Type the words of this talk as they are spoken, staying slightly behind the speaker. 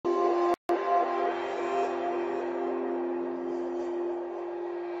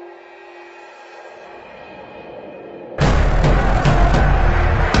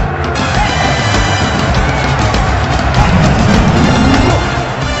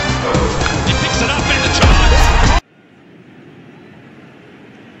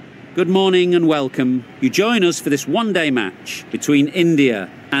Good morning and welcome. You join us for this one-day match between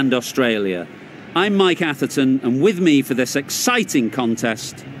India and Australia. I'm Mike Atherton, and with me for this exciting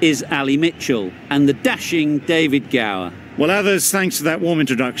contest is Ali Mitchell and the dashing David Gower. Well, others, thanks to that warm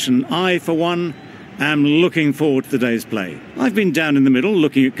introduction, I, for one, am looking forward to the day's play. I've been down in the middle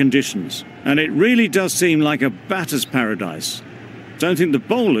looking at conditions, and it really does seem like a batter's paradise. Don't think the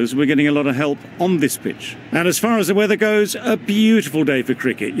bowlers were getting a lot of help on this pitch. And as far as the weather goes, a beautiful day for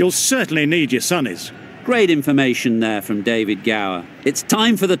cricket. You'll certainly need your sunnies. Great information there from David Gower. It's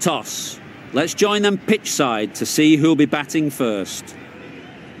time for the toss. Let's join them pitch side to see who'll be batting first.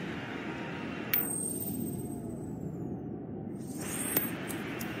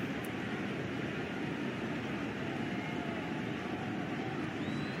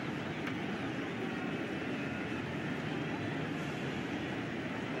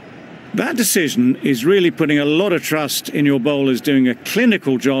 That decision is really putting a lot of trust in your bowlers doing a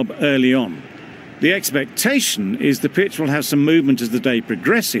clinical job early on. The expectation is the pitch will have some movement as the day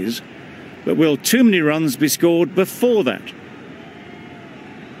progresses, but will too many runs be scored before that?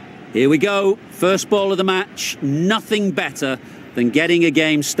 Here we go. First ball of the match. Nothing better than getting a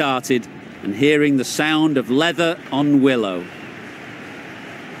game started and hearing the sound of leather on willow.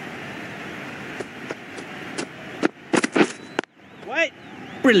 Wait.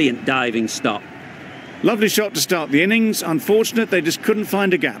 Brilliant diving stop. Lovely shot to start the innings. Unfortunate they just couldn't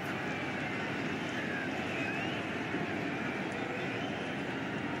find a gap.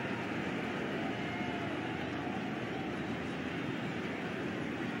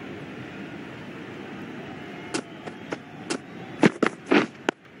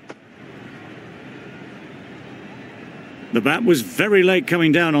 The bat was very late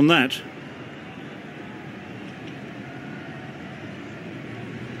coming down on that.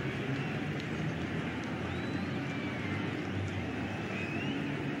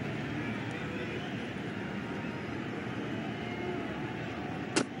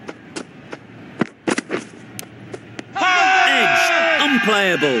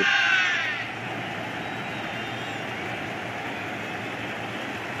 Unplayable.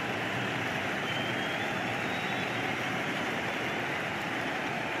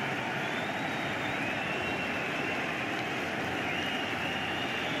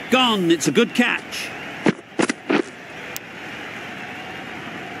 Gone. It's a good catch.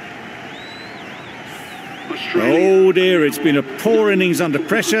 Oh dear, it's been a poor innings under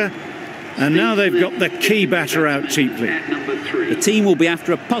pressure, and now they've got the key batter out cheaply. The team will be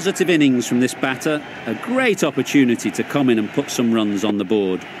after a positive innings from this batter. A great opportunity to come in and put some runs on the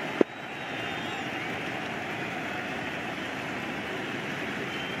board.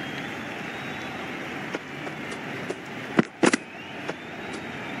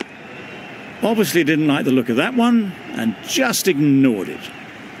 Obviously didn't like the look of that one and just ignored it.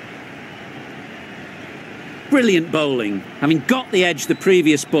 Brilliant bowling. Having got the edge the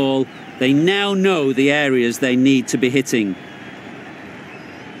previous ball, they now know the areas they need to be hitting.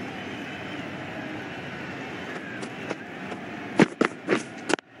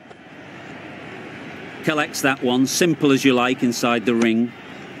 Collects that one, simple as you like, inside the ring.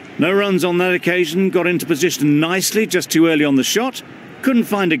 No runs on that occasion, got into position nicely, just too early on the shot, couldn't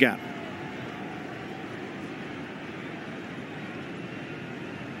find a gap.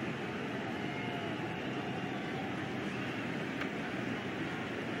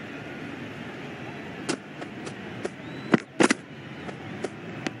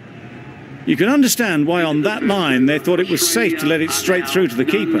 You can understand why on that line they thought it was safe to let it straight through to the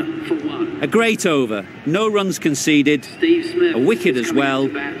keeper. A great over, no runs conceded, a wicket as well,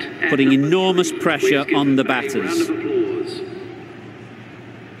 putting enormous pressure on the batters.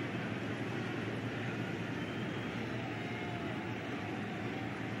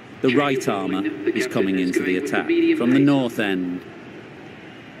 The right armour is coming into the attack from the north end.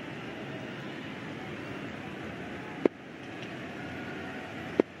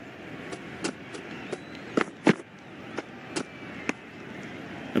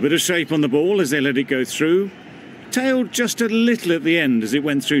 A bit of shape on the ball as they let it go through. Tailed just a little at the end as it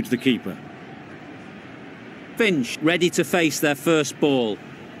went through to the keeper. Finch ready to face their first ball.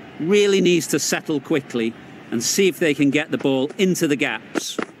 Really needs to settle quickly and see if they can get the ball into the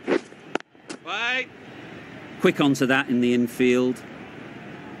gaps. Right. Quick onto that in the infield.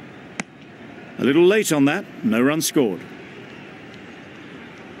 A little late on that, no run scored.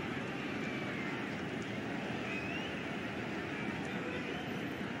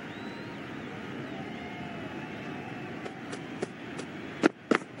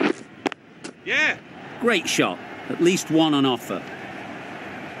 Yeah. Great shot. At least one on offer.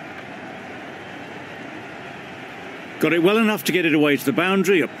 Got it well enough to get it away to the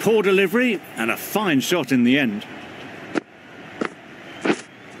boundary, a poor delivery, and a fine shot in the end.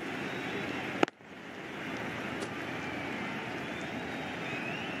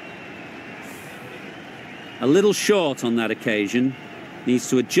 A little short on that occasion. Needs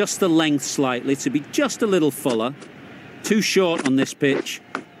to adjust the length slightly to be just a little fuller. Too short on this pitch,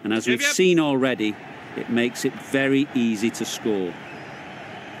 and as we've seen already, it makes it very easy to score.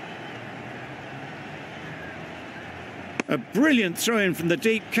 A brilliant throw-in from the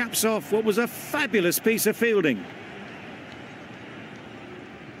deep caps off what was a fabulous piece of fielding.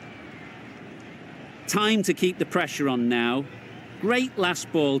 Time to keep the pressure on now. Great last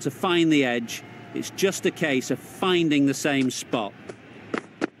ball to find the edge. It's just a case of finding the same spot.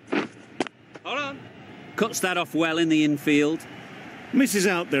 Hold on. Cuts that off well in the infield. Misses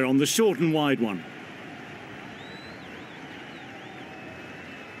out there on the short and wide one.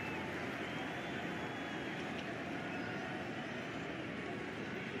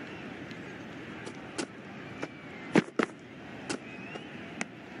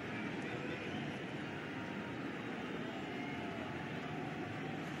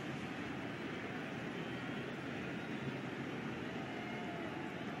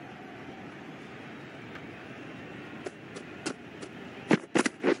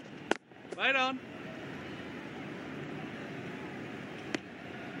 Right on.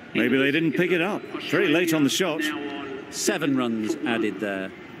 Maybe they didn't pick it up. Very late on the shot. 7 runs added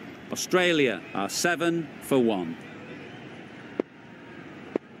there. Australia are 7 for 1.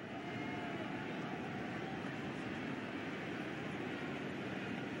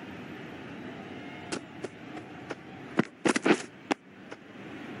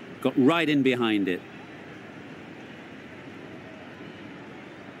 Got right in behind it.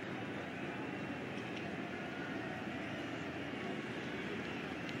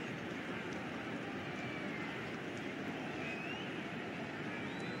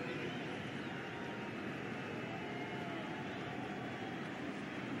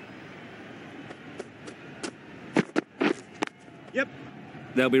 Yep.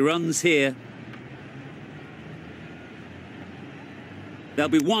 There'll be runs here. There'll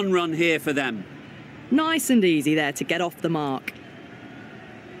be 1 run here for them. Nice and easy there to get off the mark.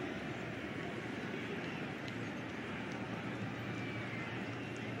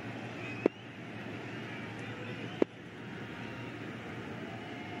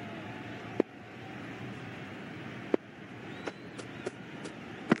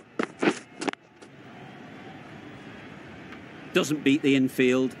 Doesn't beat the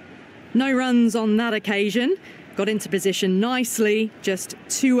infield. No runs on that occasion. Got into position nicely, just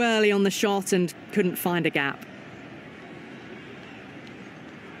too early on the shot and couldn't find a gap.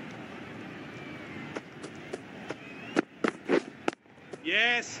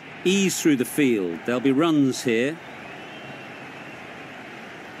 Yes. Ease through the field. There'll be runs here.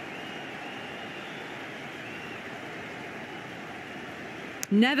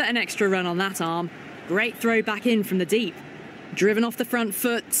 Never an extra run on that arm. Great throw back in from the deep. Driven off the front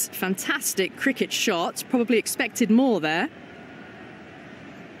foot. Fantastic cricket shot. Probably expected more there.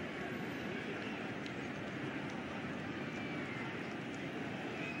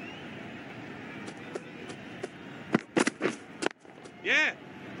 Yeah.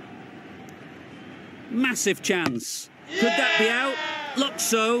 Massive chance. Could that be out? Looks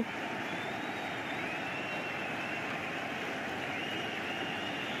so.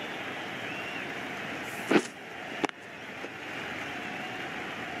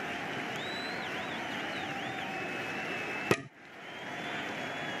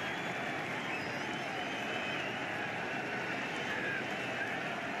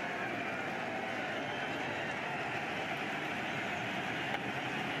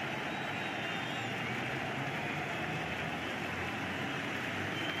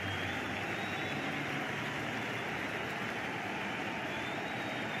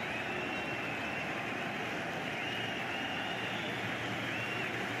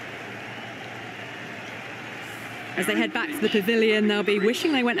 As they head back to the pavilion, they'll be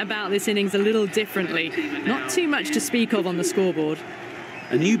wishing they went about this innings a little differently. Not too much to speak of on the scoreboard.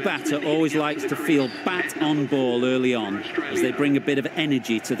 A new batter always likes to feel bat on ball early on as they bring a bit of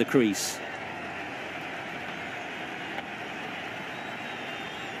energy to the crease.